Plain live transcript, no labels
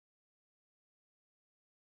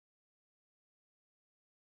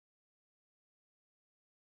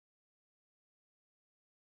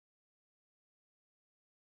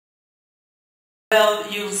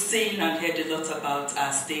Well, you've seen and heard a lot about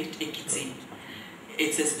our state, Ekiti.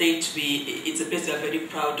 It's a state it's a place we are very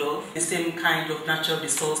proud of. The same kind of natural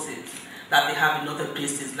resources that they have in other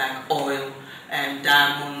places like oil and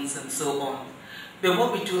diamonds and so on. But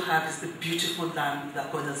what we do have is the beautiful land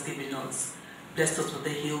that God has given us. Blessed us with the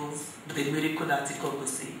hills, with the miracle that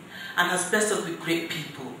Ikogosi, and has blessed us with great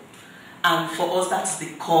people. And for us, that's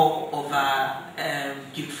the core of our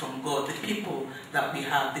gift from God. The people that we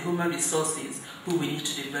have, the human resources who we need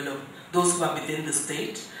to develop, those who are within the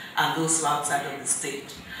state and those who are outside of the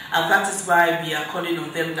state. And that is why we are calling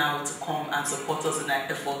on them now to come and support us in our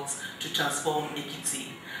efforts to transform Ekiti.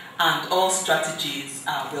 And all strategies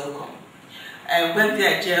are welcome. When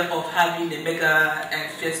the idea of having a mega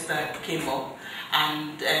fiesta came up,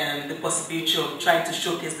 and the possibility of trying to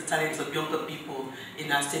showcase the talents of younger people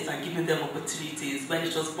in our state and giving them opportunities, when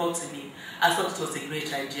it was brought to me, I thought it was a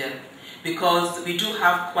great idea. Because we do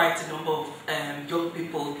have quite a number of young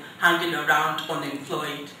people hanging around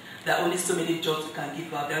unemployed. There are only so many jobs we can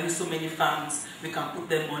give out. There are only so many farms we can put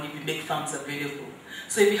them on if we make farms available.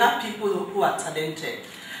 So if we have people who are talented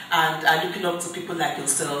and are looking up to people like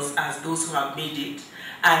yourselves as those who have made it,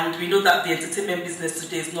 and we know that the entertainment business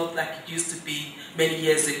today is not like it used to be many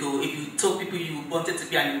years ago. If you told people you wanted to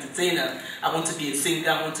be an entertainer, I want to be a singer,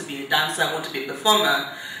 I want to be a dancer, I want to be a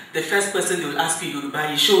performer, the first person they will ask you,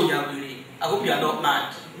 Yoruba, show Yaburi. I hope you are not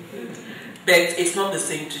mad. But it's not the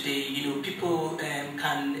same today. You know, people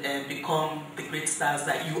can become the great stars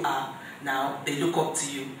that you are now. They look up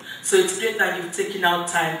to you. So it's great that you've taken out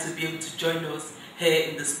time to be able to join us here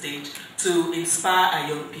in the state to inspire our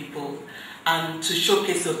young people and to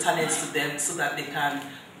showcase your talents to them so that they can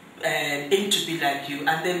aim to be like you.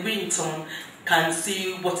 And then we in turn can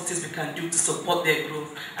see what it is we can do to support their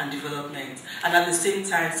growth and development. And at the same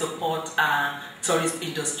time support our tourist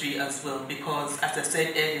industry as well. Because as I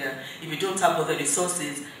said earlier, if we don't have other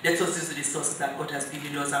resources, let us use the resources that God has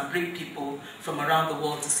given us and bring people from around the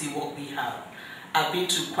world to see what we have. I've been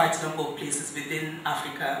to quite a number of places within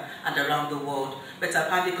Africa and around the world, but I've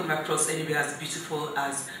hardly come across anywhere as beautiful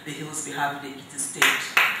as the hills we have in the Ekiti state.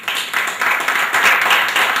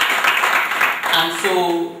 And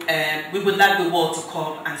so we would like the world to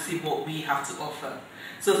come and see what we have to offer.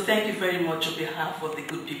 So thank you very much on behalf of the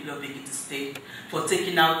good people of the Ekiti state for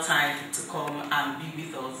taking out time to come and be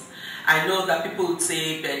with us. I know that people would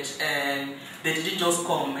say that they didn't just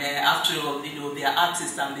come, after all, you know, they are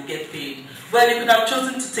artists and they get paid. Well, you could have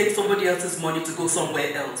chosen to take somebody else's money to go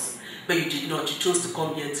somewhere else, but you did not. You chose to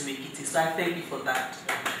come here to Ekiti, so I thank you for that.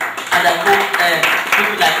 And I hope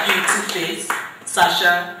people like you, Two-Face,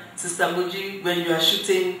 Sasha, Sister Muji, when you are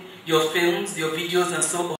shooting your films, your videos and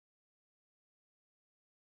so on,